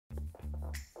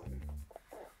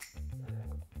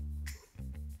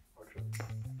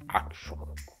action.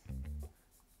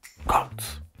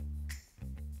 Cut.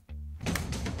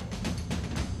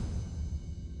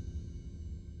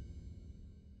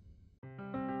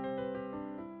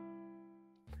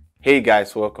 Hey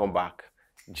guys, welcome back.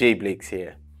 Jayblakez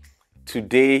here.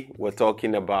 Today we're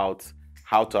talking about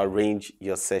how to arrange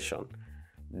your session.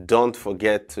 Don't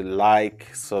forget to like,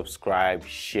 subscribe,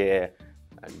 share,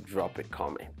 and drop a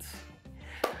comment.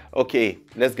 Okay,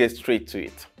 let's get straight to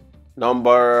it.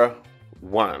 Number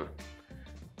 1,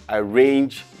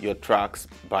 arrange your tracks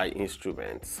by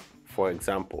instruments. For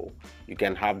example, you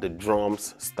can have the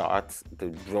drums start. The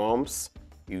drums,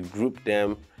 you group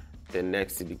them, then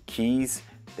next to the keys,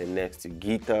 then next to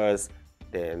guitars,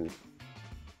 then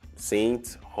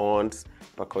synths, horns,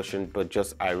 percussion, but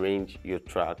just arrange your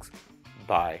tracks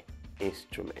by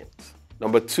instruments.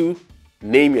 Number 2,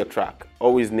 name your track.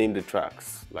 Always name the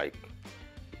tracks, like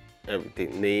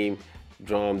everything. Name,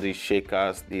 drum, these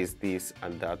shakers, this,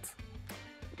 and that.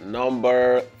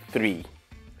 Number 3,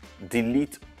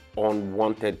 delete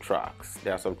unwanted tracks.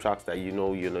 There are some tracks that you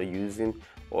know you're not using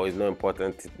or it's not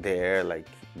important there, like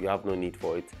you have no need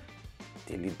for it.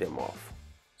 Delete them off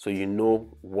so you know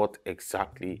what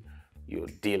exactly you're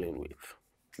dealing with.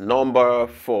 Number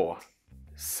 4,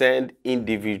 send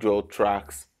individual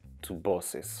tracks to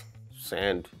bosses.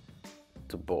 Send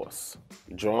to boss.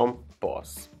 Drum,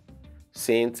 boss.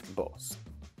 Synth, boss.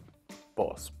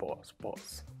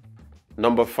 Boss.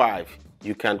 Number 5,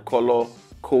 you can color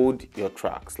code your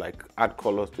tracks, like add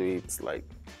colors to it, like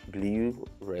blue,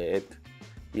 red,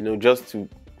 just to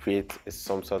create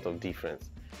some sort of difference.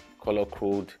 Color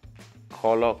code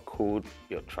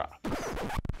your tracks.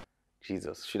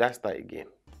 Jesus, should I start again?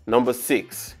 Number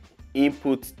 6,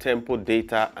 input tempo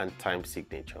data and time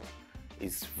signature.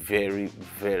 It's very,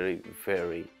 very,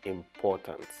 very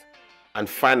important. And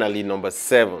finally, number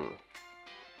 7,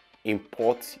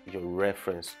 import your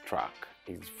reference track.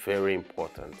 It's very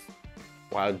important.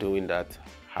 While doing that,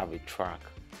 have a track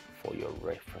for your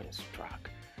reference track.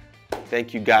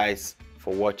 Thank you guys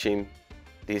for watching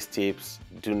these tips.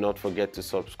 Do not forget to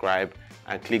subscribe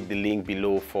and click the link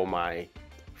below for my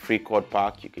free chord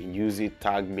pack. You can use it,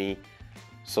 tag me,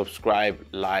 subscribe,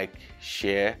 like,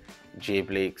 share.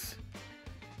 Jayblakez.